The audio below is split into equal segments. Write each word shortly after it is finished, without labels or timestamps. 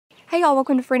Hey y'all,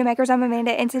 welcome to Freedom Makers. I'm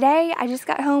Amanda, and today I just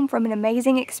got home from an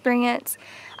amazing experience.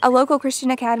 A local Christian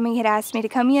academy had asked me to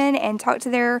come in and talk to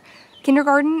their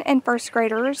kindergarten and first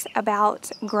graders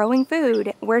about growing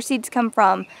food, where seeds come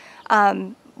from,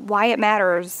 why it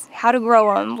matters, how to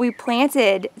grow them. We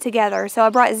planted together. So I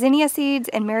brought zinnia seeds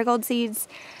and marigold seeds,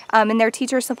 and their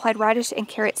teacher supplied radish and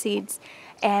carrot seeds.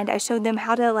 And I showed them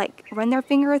how to run their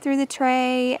finger through the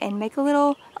tray and make a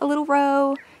little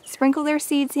row, sprinkle their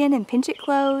seeds in and pinch it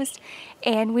closed.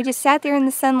 And we just sat there in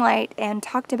the sunlight and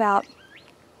talked about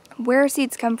where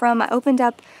seeds come from. I opened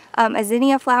up a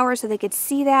zinnia flower so they could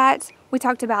see that. We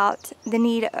talked about the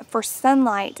need for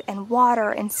sunlight and water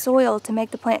and soil to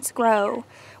make the plants grow.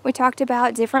 We talked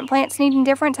about different plants needing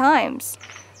different times,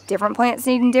 different plants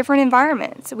needing different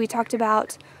environments. We talked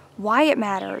about why it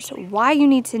matters, why you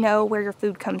need to know where your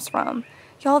food comes from.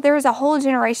 Y'all, there is a whole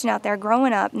generation out there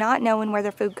growing up not knowing where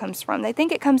their food comes from. They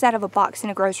think it comes out of a box in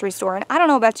a grocery store, and I don't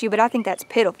know about you, but I think that's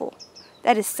pitiful.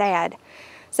 That is sad.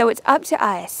 So it's up to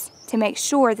us to make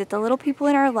sure that the little people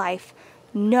in our life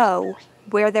know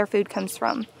where their food comes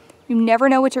from. You never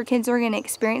know what your kids are going to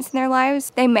experience in their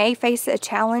lives. They may face a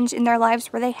challenge in their lives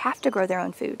where they have to grow their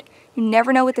own food. You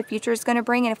never know what the future is going to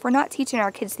bring, and if we're not teaching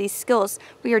our kids these skills,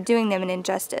 we are doing them an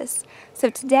injustice. So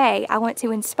today, I want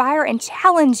to inspire and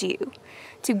challenge you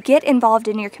to get involved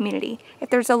in your community. If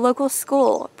there's a local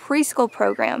school, preschool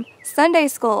program, Sunday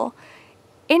school,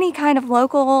 any kind of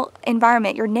local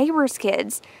environment, your neighbor's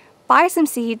kids, buy some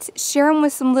seeds, share them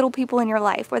with some little people in your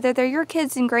life, whether they're your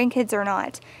kids and grandkids or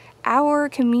not. Our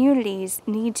communities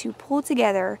need to pull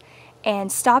together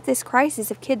and stop this crisis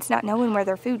of kids not knowing where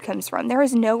their food comes from. There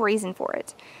is no reason for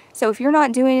it. So if you're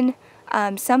not doing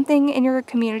something in your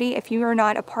community, if you are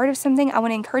not a part of something, I want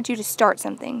to encourage you to start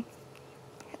something.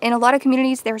 In a lot of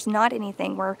communities, there's not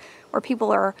anything where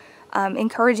people are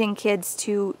encouraging kids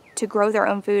to grow their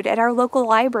own food. At our local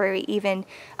library, even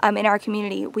in our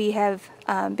community, we have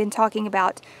been talking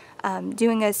about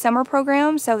doing a summer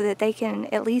program so that they can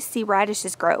at least see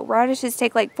radishes grow. Radishes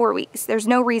take like 4 weeks. There's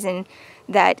no reason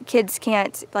that kids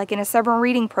can't, like in a summer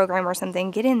reading program or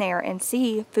something, get in there and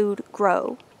see food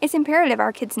grow. It's imperative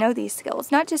our kids know these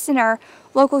skills, not just in our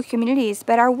local communities,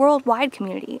 but our worldwide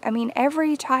community. I mean,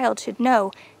 every child should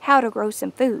know how to grow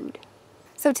some food.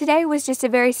 So today was just a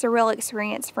very surreal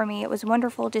experience for me. It was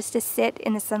wonderful just to sit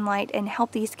in the sunlight and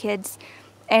help these kids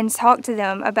and talk to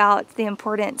them about the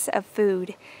importance of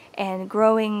food and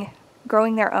growing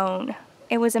their own.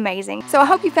 It was amazing. So I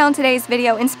hope you found today's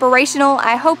video inspirational.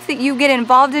 I hope that you get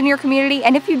involved in your community,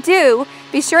 and if you do,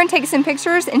 be sure and take some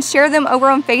pictures and share them over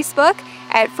on Facebook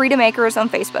at Freedom Makers on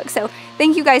Facebook. So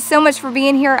thank you guys so much for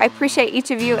being here. I appreciate each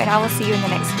of you, and I will see you in the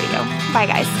next video. Bye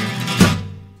guys.